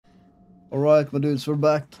Alright, my dudes, we're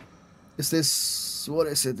back. Is this... what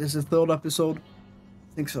is it? Is it the 3rd episode?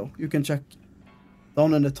 I think so. You can check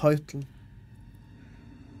down in the title.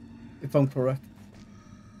 If I'm correct.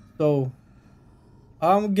 So...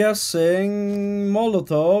 I'm guessing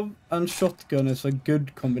Molotov and shotgun is a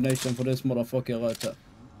good combination for this motherfucker right here.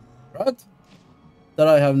 Right? That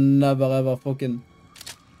I have never ever fucking...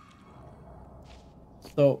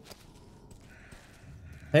 So...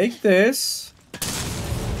 Take this.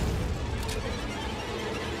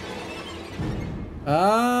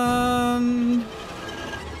 And...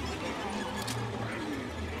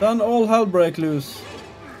 then all hell break loose.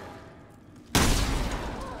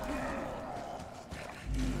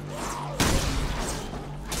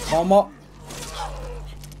 Mama.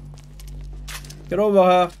 Get over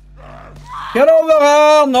here. Get over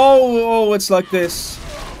here! No! Oh, it's like this.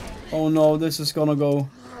 Oh no, this is gonna go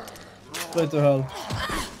straight to hell.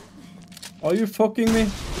 Are you fucking me?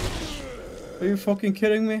 Are you fucking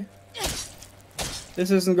kidding me? This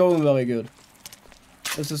isn't going very good.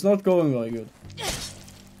 This is not going very good.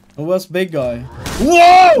 And where's big guy?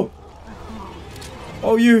 Whoa!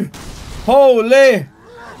 Oh, you. Holy!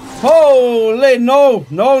 Holy! No!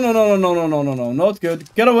 No, no, no, no, no, no, no, no, no. Not good.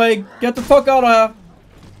 Get away. Get the fuck out of here.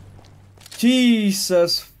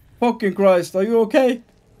 Jesus fucking Christ. Are you okay?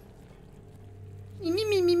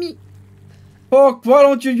 Me. Fuck, why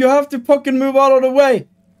don't you? You have to fucking move out of the way.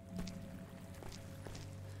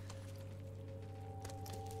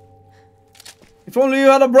 If only you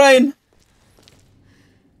had a brain.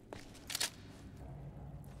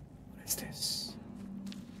 What is this?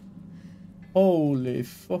 Holy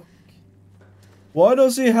fuck. Why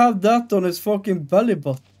does he have that on his fucking belly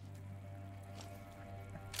button?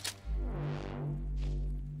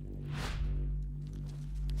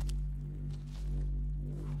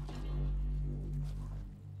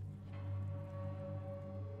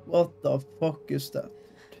 What the fuck is that?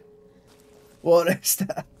 What is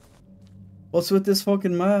that? What's with this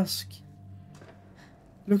fucking mask?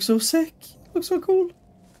 Looks so sick. Looks so cool.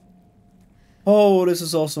 Oh, this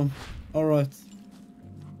is awesome. Alright.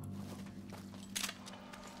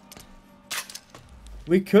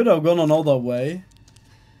 We could have gone another way.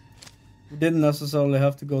 We didn't necessarily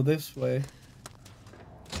have to go this way.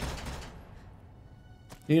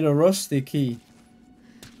 Need a rusty key.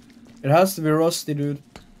 It has to be rusty, dude.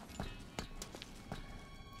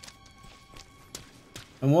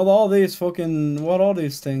 And what are these fucking... what are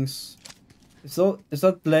these things? Is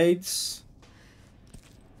that blades?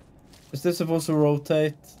 Is this supposed to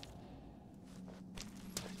rotate?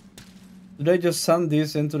 Do they just send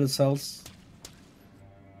these into the cells?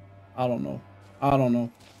 I don't know. I don't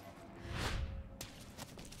know.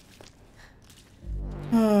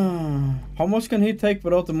 How much can he take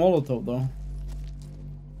without the Molotov, though?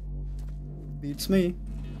 Beats me.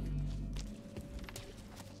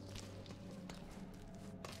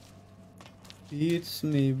 Beats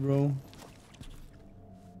me, bro.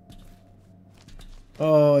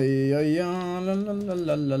 Oh yeah, yeah, la la la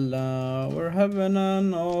la la la. We're having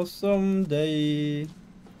an awesome day.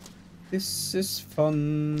 This is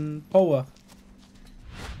fun. Power.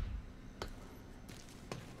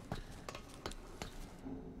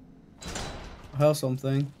 I heard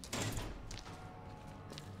something.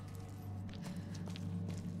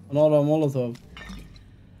 Another Molotov.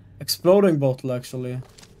 Exploding bottle, actually.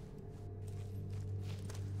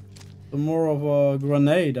 So more of a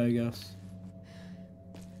grenade, I guess.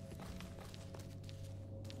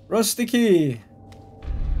 Rusty key!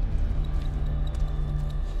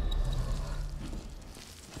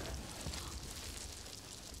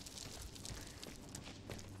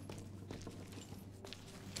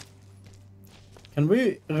 Can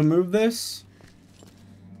we remove this?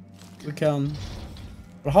 We can.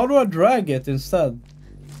 But how do I drag it instead?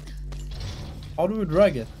 How do we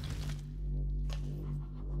drag it?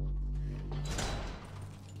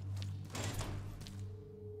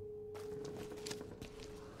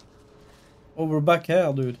 Oh, we're back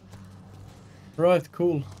here, dude. Right,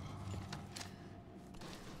 cool.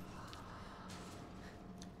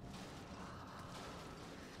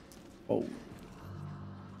 Oh.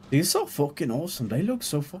 These are fucking awesome. They look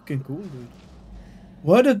so fucking cool, dude.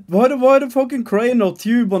 Why the fucking crane or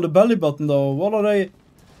tube on the belly button, though? What are they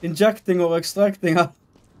injecting or extracting?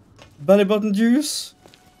 Belly button juice?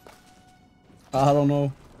 I don't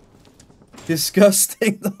know.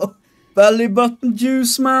 Disgusting, though. Belly button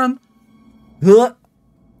juice, man. Oh,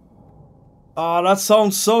 that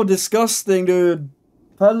sounds so disgusting, dude.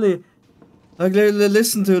 Belly. Like,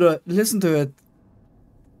 listen to it.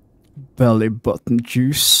 Belly button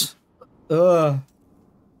juice. Oh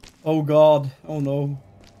god. Oh no.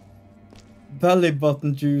 Belly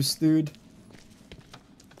button juice, dude.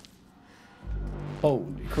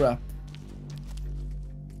 Holy crap.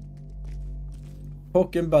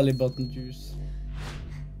 Fucking belly button juice.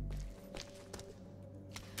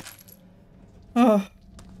 Ah.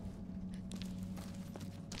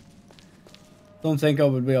 Don't think I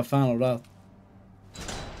would be a fan of that.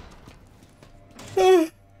 Ah.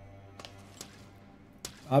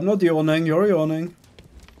 I'm not yawning, you're yawning.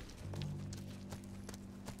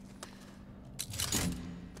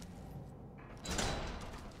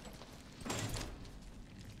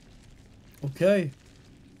 Okay.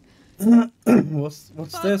 What's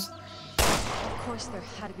this? Of course there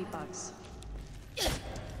had to be bugs.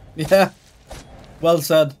 Yeah. Well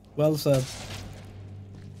said. Well said.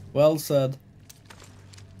 Well said.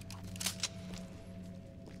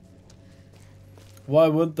 Why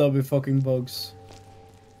would there be fucking bugs?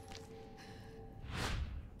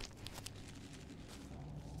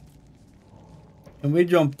 Can we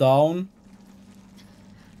jump down?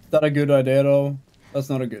 Is that a good idea though? That's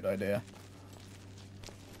not a good idea.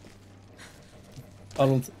 I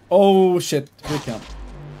don't... Oh shit, we can.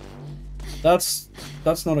 That's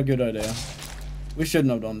not a good idea. We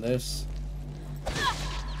shouldn't have done this.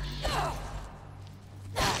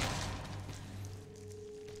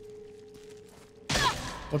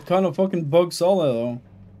 What kind of fucking bugs are there though?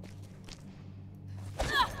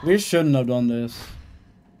 We shouldn't have done this.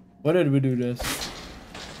 Why did we do this?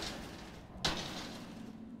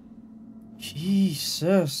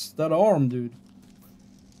 Jesus, that arm, dude.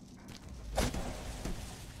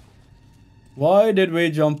 Why did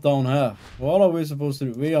we jump down here? What are we supposed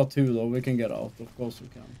to do? We are two though, we can get out. Of course we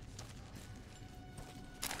can.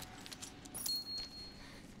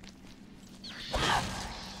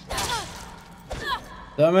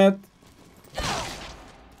 Damn it.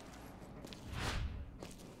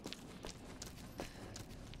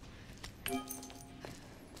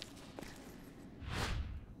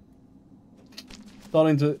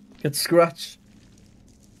 Starting to get scratched.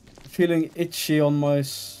 Feeling itchy on my...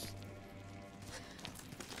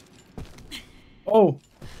 Oh!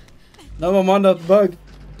 Never mind that bug.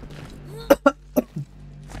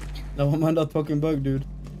 Never mind that fucking bug, dude.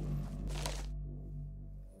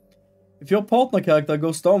 If your partner character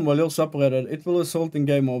goes down while you're separated, it will result in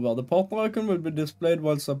game over. The partner icon will be displayed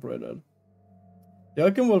while separated. The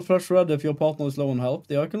icon will flash red if your partner is low on health.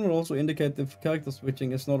 The icon will also indicate if character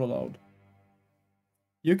switching is not allowed.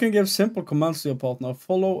 You can give simple commands to your partner.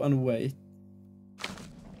 Follow and wait.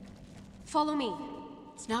 Follow me.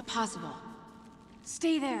 It's not possible.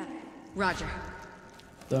 Stay there. Roger.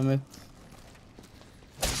 Damn it.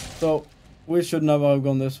 So, we should never have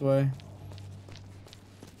gone this way.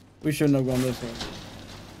 We shouldn't have gone this way.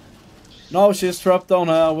 Now she's trapped down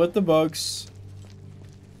here with the bugs.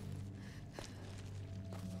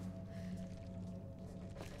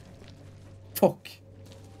 Fuck.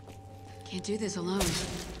 Can't do this alone.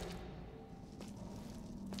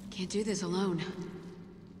 Can't do this alone.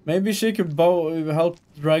 Maybe she could help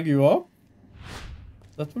drag you up?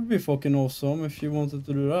 That would be fucking awesome if you wanted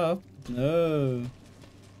to do that. No.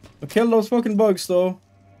 But kill those fucking bugs though.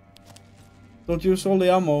 Don't use all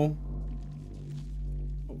the ammo.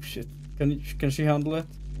 Oh shit. Can she handle it?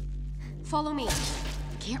 Follow me.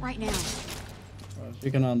 Can't right now. Alright,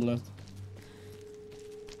 she can handle it.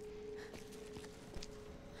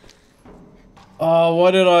 Oh,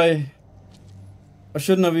 why did I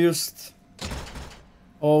shouldn't have used...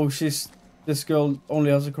 Oh, this girl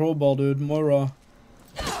only has a crowbar, dude. Moira.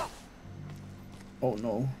 Oh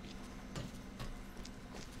no.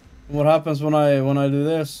 What happens when I do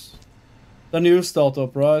this? Then you start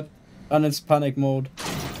up, right? And it's panic mode.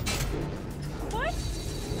 What?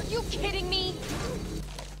 Are you kidding me?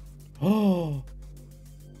 Oh.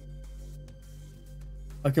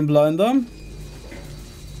 I can blind them?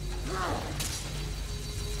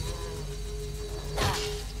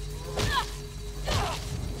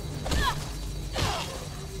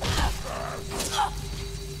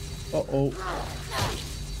 Uh-oh.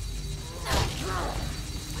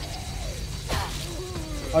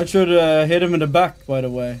 I should hit him in the back, by the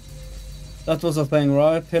way. That was a thing,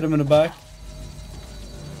 right? Hit him in the back.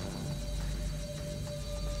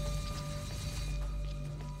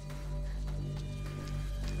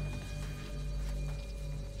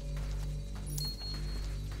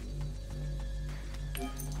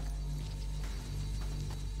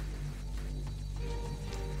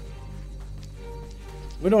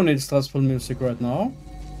 We don't need stressful music right now.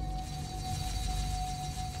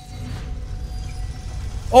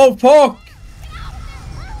 Oh, fuck!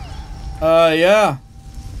 Yeah.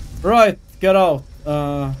 Right, get out.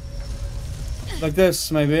 Like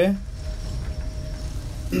this, maybe.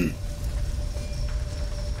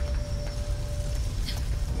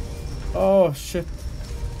 Oh shit.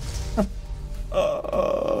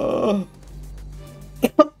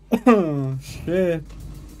 Shit.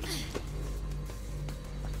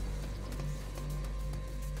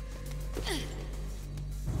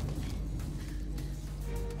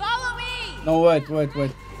 Follow me! No,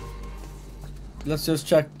 wait. Let's just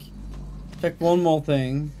check one more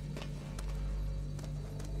thing.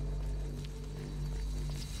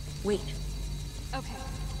 Wait. Okay.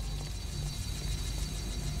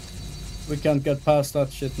 We can't get past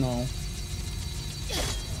that shit now.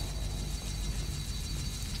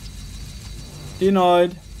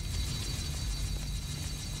 Denied.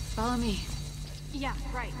 Follow me. Yeah,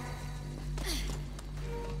 right.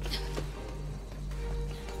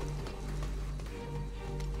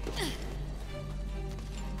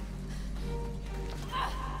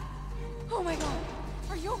 Oh my god.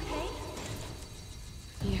 Are you okay?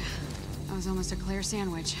 Yeah. That was almost a Claire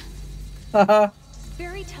sandwich. Haha.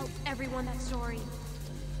 Barry tells everyone that story.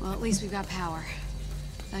 Well, at least we've got power.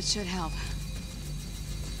 That should help.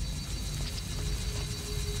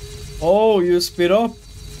 Oh, you speed up.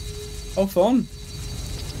 How fun.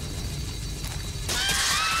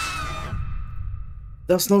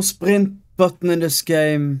 There's no sprint button in this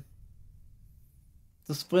game.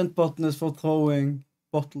 The sprint button is for throwing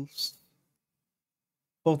bottles.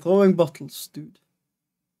 For throwing bottles, dude.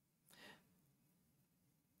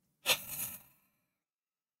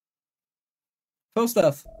 First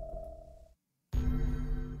death.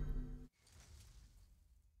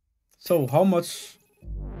 So, how much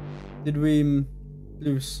did we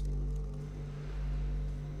lose?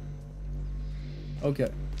 Okay.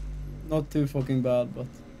 Not too fucking bad, but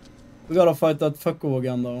we gotta fight that fucko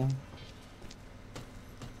again though.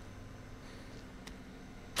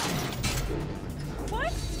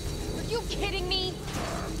 What? Are you kidding me?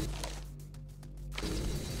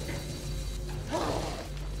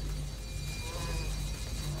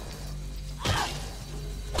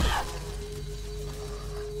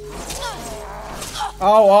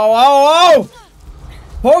 Ow, ow, ow, ow!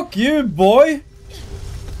 Fuck you, boy!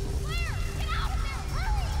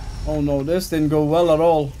 Oh no, this didn't go well at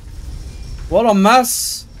all. What a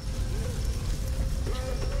mess!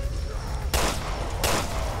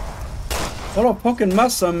 What a fucking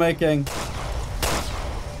mess I'm making.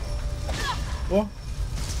 What?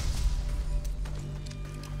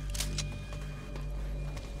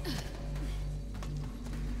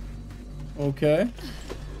 Okay.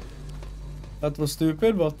 That was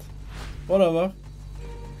stupid, but whatever.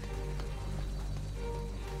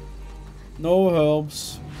 No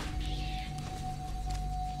herbs.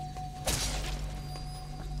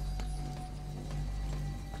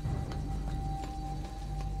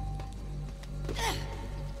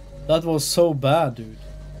 That was so bad, dude.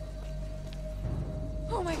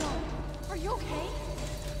 Oh my god. Are you okay?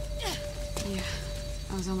 Yeah.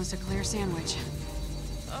 That was almost a Claire sandwich.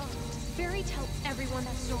 Barry tells everyone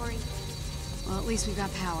that story. Well, at least we've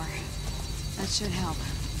got power. That should help.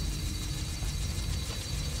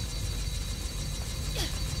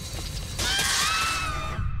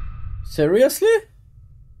 Seriously?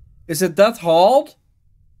 Is it that hard?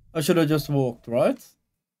 I should have just walked, right?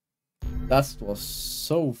 That was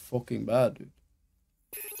so fucking bad, dude.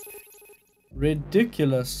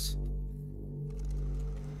 Ridiculous.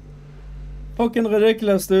 Fucking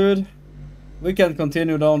ridiculous, dude. We can't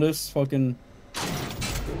continue down this fucking...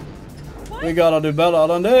 We gotta do better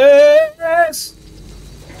than this!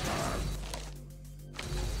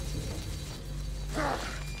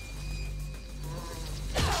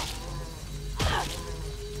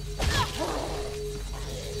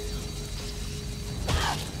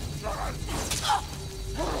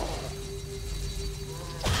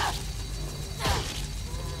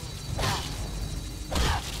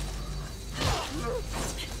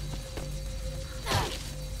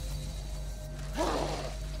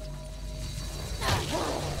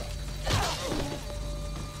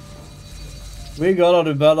 We gotta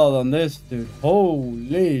do better than this, dude.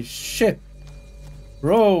 Holy shit.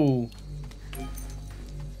 Bro.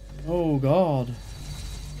 Oh god.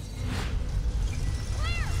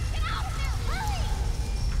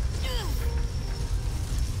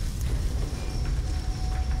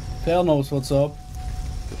 Claire knows what's up.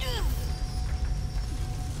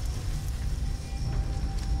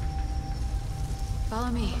 Follow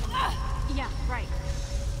me. Yeah, right.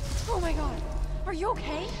 Oh my god. Are you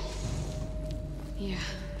okay? Yeah.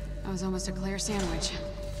 That was almost a Claire sandwich.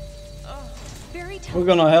 We're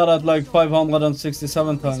gonna hear that like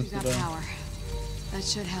 567 times got today. power. That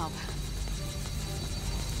should help.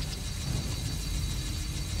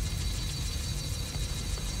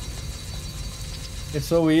 It's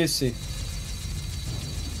so easy.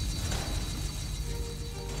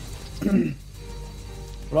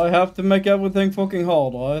 But I have to make everything fucking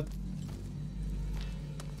hard, right?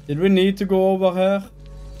 Did we need to go over here?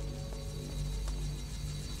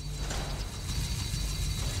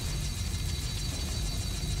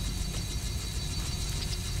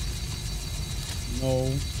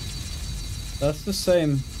 No. That's the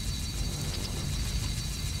same.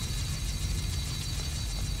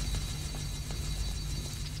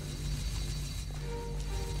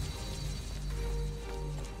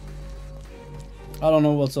 I don't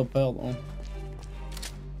know what's up here though.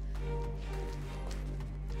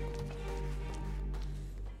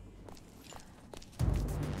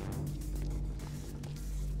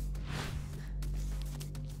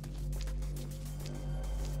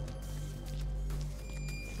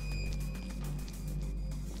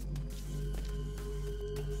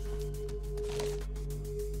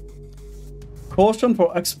 Caution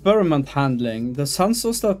for experiment handling. The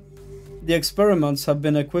sensors that the experiments have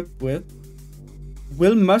been equipped with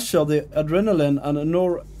will measure the adrenaline and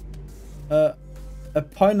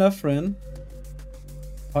epinephrine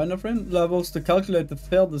levels to calculate the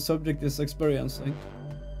fear the subject is experiencing.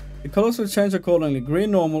 The colors will change accordingly.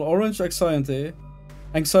 Green normal, orange anxiety,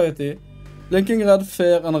 blinking red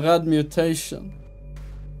fear, and red mutation.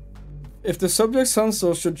 If the subject's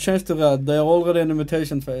sensors should change to red, they are already in the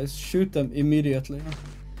mutation phase. Shoot them immediately.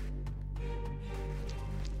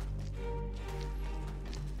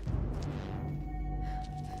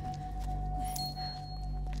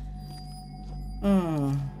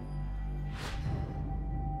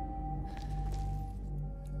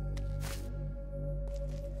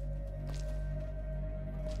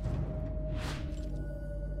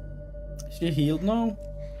 Is she healed now?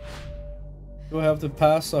 Do I have to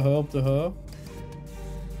pass a herb to her?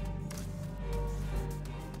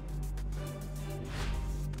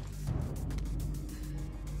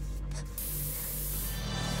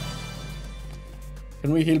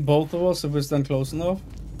 Can we heal both of us if we stand close enough?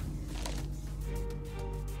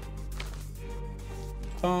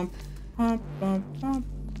 Bump, bump, bump, bump,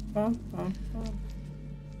 bump, bump, bump.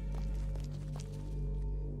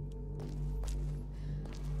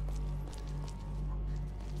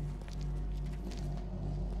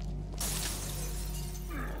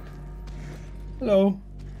 Hello.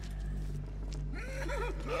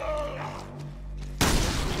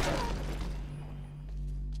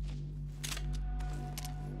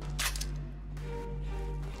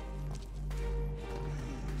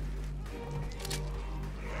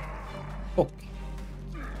 Fuck.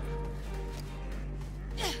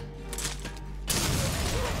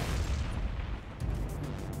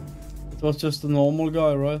 It was just a normal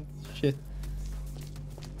guy, right? Shit.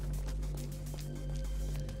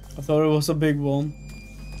 I thought it was a big one.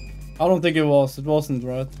 I don't think it was. It wasn't,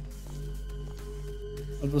 right?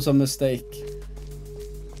 It was a mistake.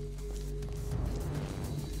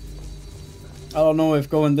 I don't know if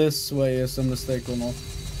going this way is a mistake or not.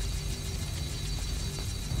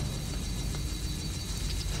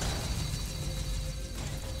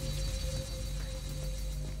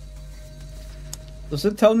 Does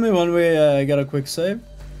it tell me when we get a quick save?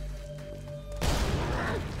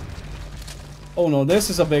 Oh no, this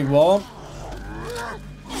is a big one.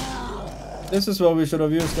 This is where we should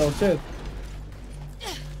have used our shit.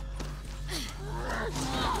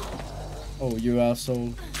 Oh, you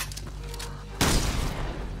asshole.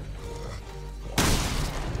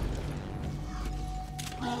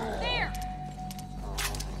 There.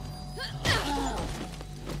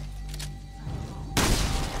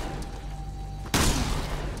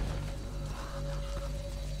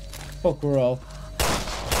 Fuck, we're out.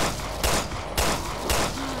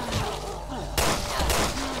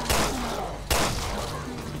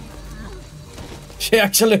 She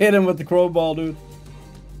actually hit him with the crowbar, dude.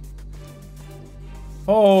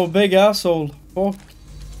 Oh, big asshole. Fuck.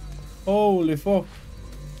 Holy fuck.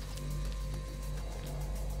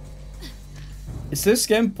 Is this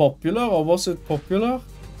game popular, or was it popular?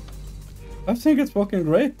 I think it's fucking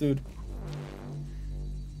great, dude.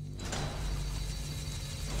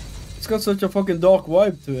 It's got such a fucking dark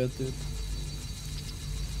vibe to it, dude.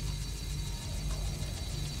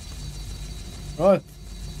 Right.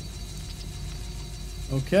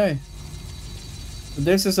 Okay.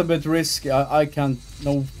 This is a bit risky. I can't.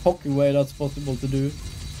 No fucking way that's possible to do.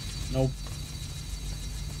 Nope.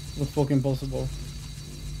 Not fucking possible.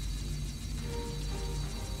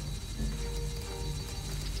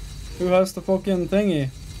 Who has the fucking thingy?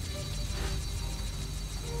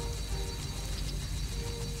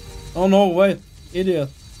 Oh no, wait. Idiot.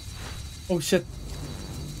 Oh shit.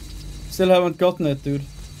 Still haven't gotten it, dude.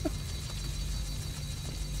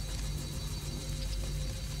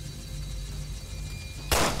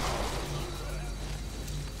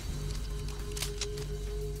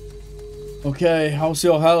 Okay, how's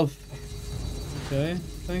your health? Okay, I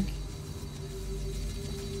think.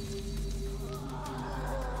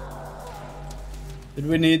 Did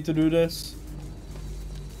we need to do this?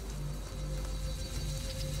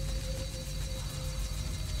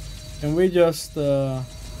 Can we just go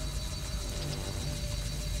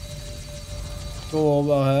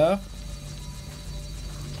over here?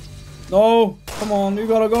 No! Come on, you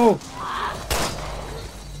gotta go!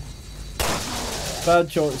 Bad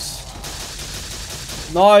choice.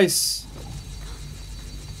 Nice!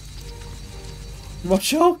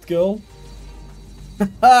 Watch out, girl!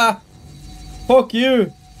 Ha! Fuck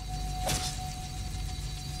you!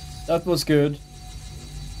 That was good.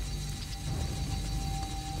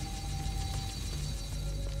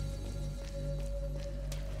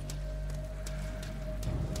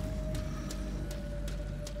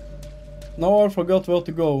 Now I forgot where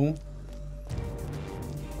to go.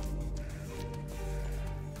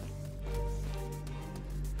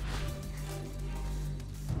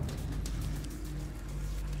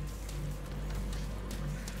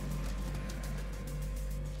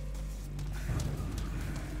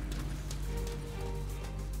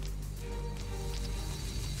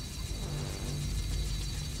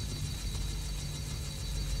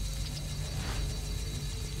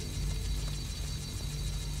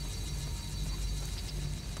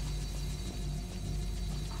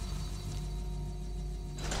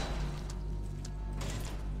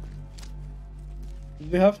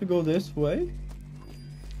 We have to go this way?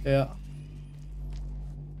 Yeah.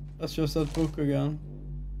 That's just that book again.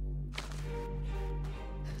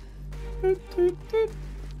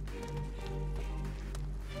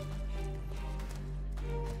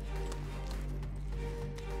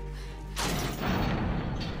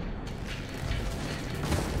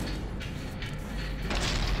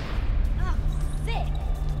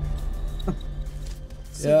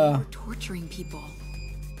 So Yeah. we're torturing people.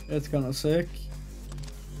 It's kind of sick.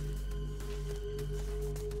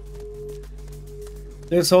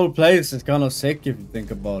 This whole place is kind of sick if you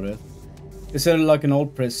think about it. Is it like an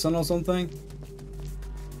old prison or something?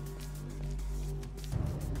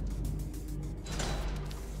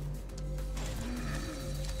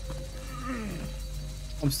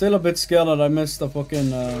 I'm still a bit scared that I missed the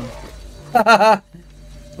fucking I'm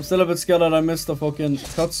still a bit scared that I missed the fucking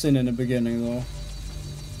cutscene in the beginning though.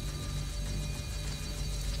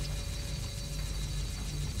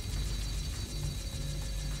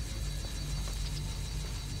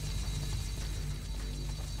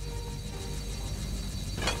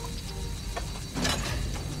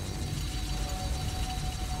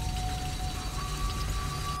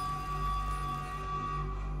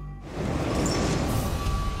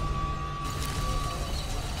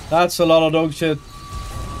 That's a lot of dog shit.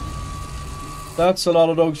 That's a lot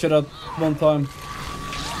of dog shit at one time.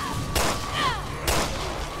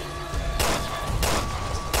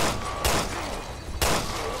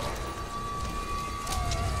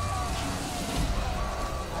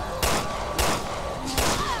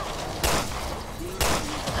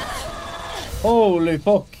 Holy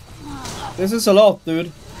fuck. This is a lot,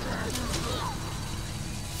 dude.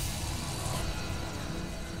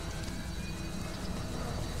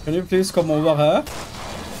 Can you please come over here?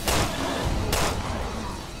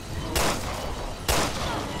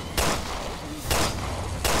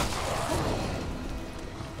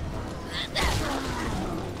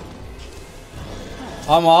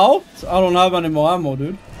 I'm out? I don't have any more ammo,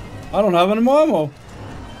 dude. I don't have any more ammo.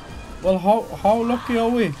 Well, how lucky are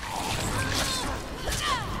we?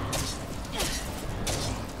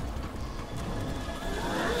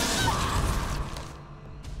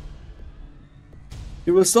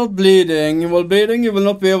 You will start bleeding. While bleeding, you will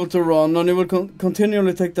not be able to run, and you will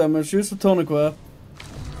continually take damage. Use the tourniquet.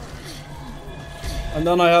 And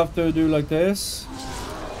then I have to do like this.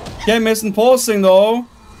 Game isn't pausing though.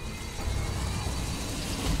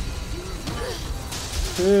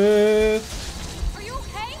 Shit. Are you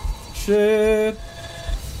okay? Shit.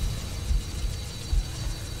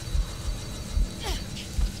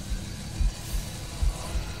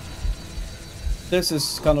 This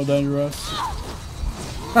is kind of dangerous.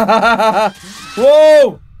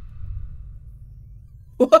 Whoa!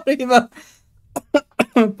 What even?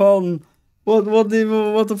 Pardon. What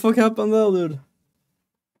the fuck happened there, dude?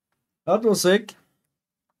 That was sick.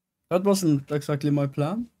 That wasn't exactly my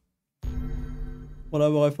plan.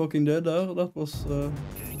 Whatever I fucking did there, that was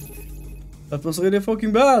really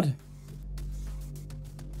fucking bad.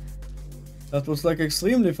 That was like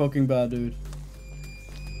extremely fucking bad, dude.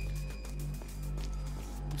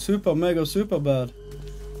 Super, mega, super bad.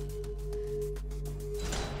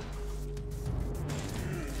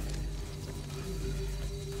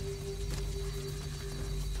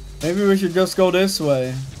 Maybe we should just go this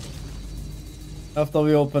way. After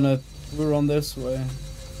we open it, we run this way.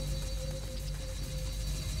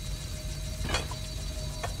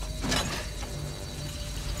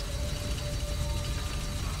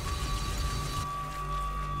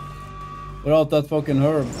 Without that fucking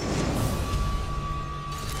herb.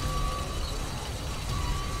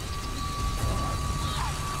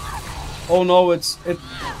 Oh no, it's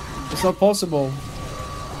not possible.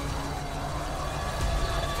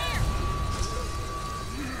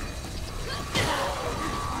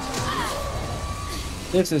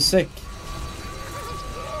 This is sick.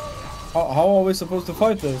 How are we supposed to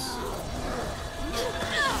fight this?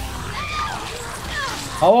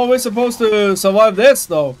 How are we supposed to survive this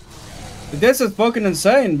though? This is fucking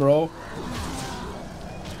insane, bro.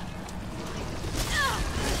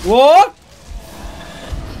 What?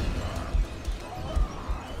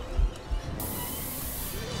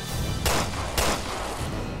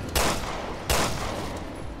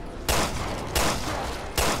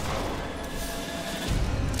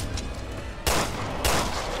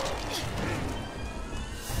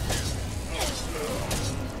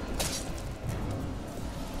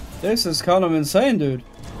 This is kind of insane, dude.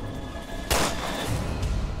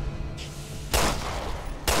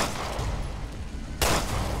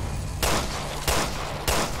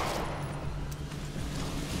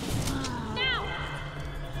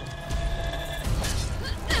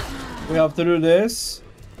 We have to do this.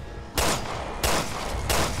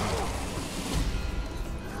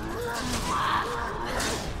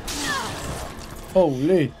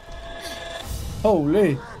 Holy.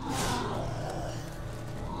 Holy.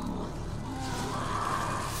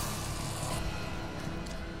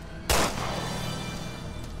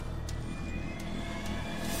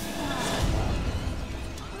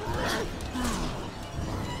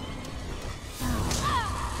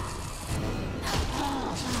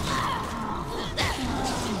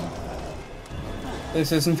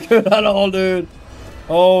 This isn't good at all, dude.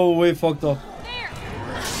 Oh, we fucked up.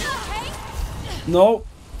 No.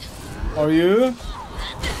 Are you?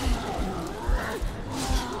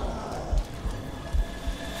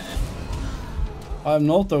 I'm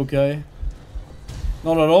not okay.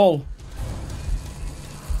 Not at all.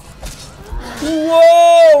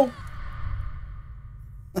 Whoa!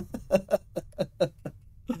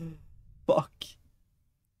 Fuck.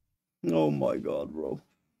 Oh my god, bro.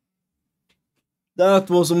 That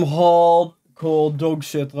was some hardcore dog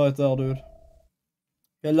shit right there, dude.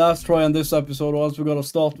 Okay, last try on this episode, or else we gotta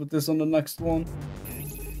start with this on the next one.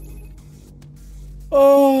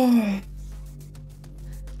 Oh.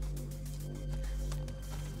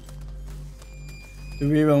 Do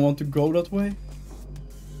we even want to go that way?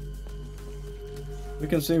 We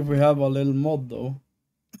can see if we have a little mod though.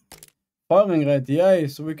 Firing rate, yay,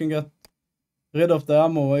 so we can get rid of the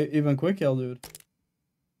ammo even quicker, dude.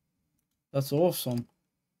 That's awesome.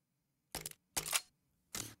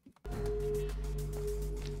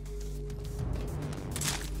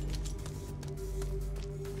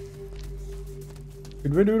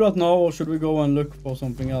 Should we do that now, or should we go and look for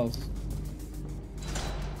something else?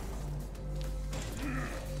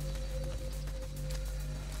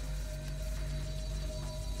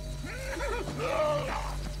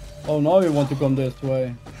 Oh, now you want to come this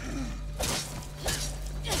way.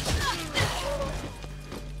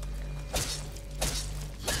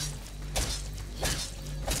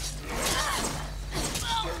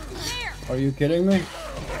 Are you kidding me?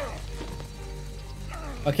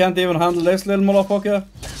 I can't even handle this little motherfucker.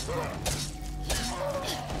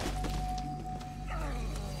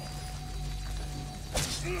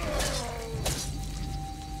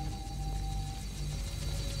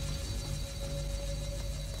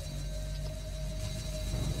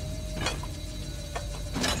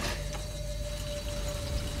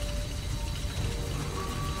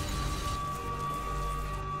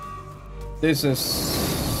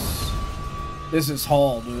 This is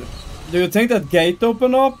hard, dude. Do you think that gate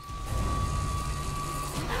opened up?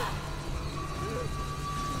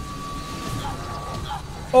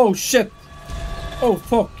 Oh shit! Oh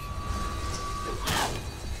fuck!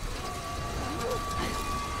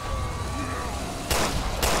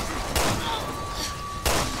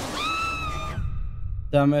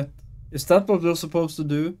 Damn it. Is that what we're supposed to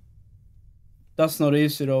do? That's not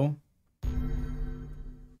easy though.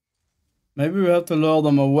 Maybe we have to lure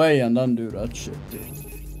them away and then do that shit, dude.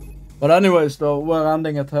 But anyways though, we're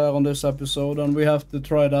ending it here on this episode, and we have to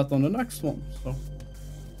try that on the next one, so.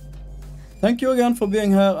 Thank you again for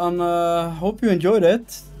being here, and hope you enjoyed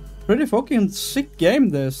it. Pretty fucking sick game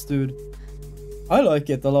this, dude. I like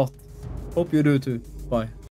it a lot. Hope you do too. Bye.